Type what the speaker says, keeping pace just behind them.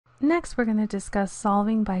Next, we're going to discuss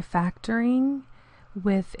solving by factoring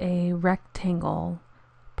with a rectangle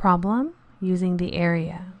problem using the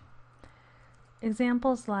area.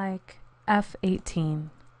 Examples like F18.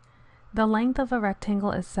 The length of a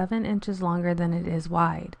rectangle is 7 inches longer than it is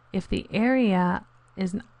wide. If the area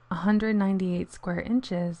is 198 square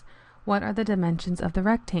inches, what are the dimensions of the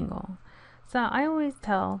rectangle? So I always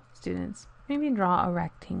tell students, maybe draw a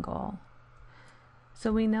rectangle.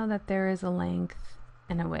 So we know that there is a length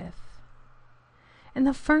and a width. And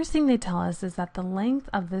the first thing they tell us is that the length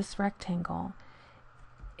of this rectangle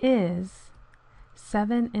is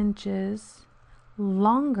 7 inches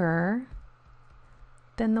longer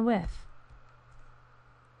than the width.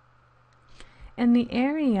 And the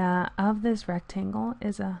area of this rectangle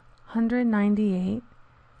is 198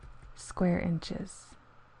 square inches.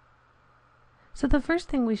 So the first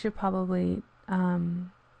thing we should probably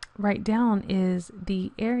write down is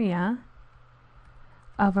the area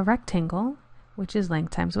of a rectangle, which is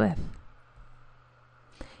length times width.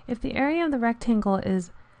 If the area of the rectangle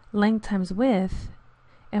is length times width,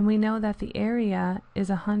 and we know that the area is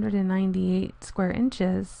 198 square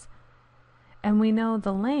inches, and we know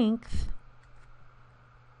the length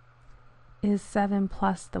is 7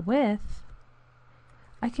 plus the width,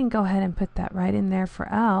 I can go ahead and put that right in there for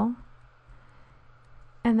L,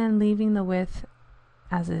 and then leaving the width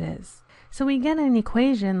as it is. So we get an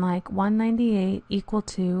equation like 198 equal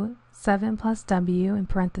to 7 plus W in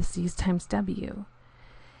parentheses times W.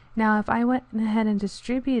 Now if I went ahead and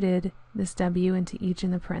distributed this W into each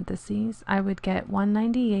in the parentheses, I would get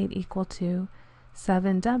 198 equal to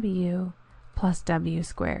 7W plus W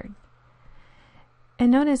squared.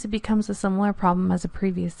 And notice it becomes a similar problem as a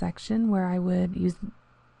previous section where I would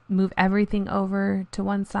move everything over to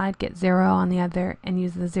one side, get 0 on the other, and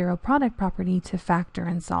use the zero product property to factor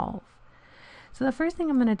and solve. So the first thing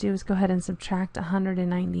I'm going to do is go ahead and subtract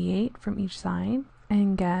 198 from each side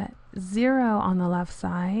and get 0 on the left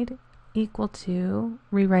side equal to,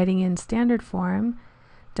 rewriting in standard form,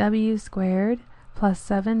 W squared plus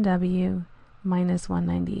 7W minus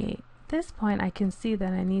 198. At this point I can see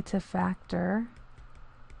that I need to factor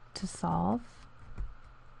to solve.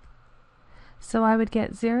 So I would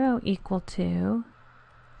get 0 equal to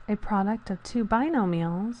a product of two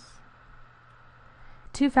binomials.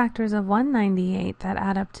 Two factors of 198 that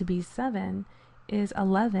add up to be 7 is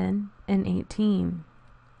 11 and 18.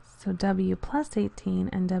 So W plus 18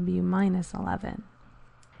 and W minus 11.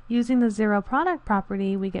 Using the zero product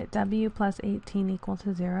property, we get W plus 18 equal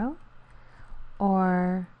to 0,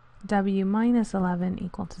 or W minus 11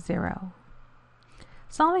 equal to 0.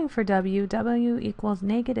 Solving for W, W equals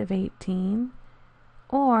negative 18,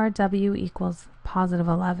 or W equals positive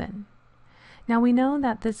 11. Now we know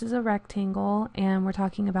that this is a rectangle and we're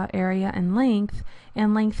talking about area and length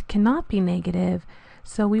cannot be negative,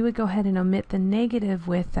 so we would go ahead and omit the negative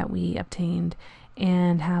width that we obtained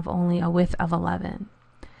and have only a width of 11.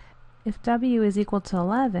 If W is equal to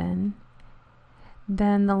 11,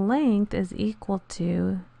 then the length is equal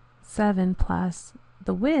to 7 plus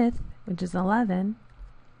the width, which is 11,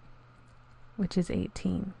 which is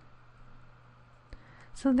 18.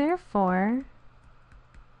 So therefore,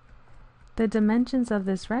 the dimensions of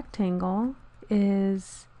this rectangle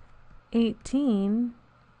is 18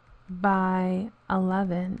 by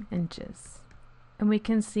 11 inches. And we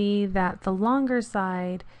can see that the longer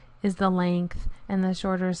side is the length and the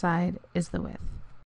shorter side is the width.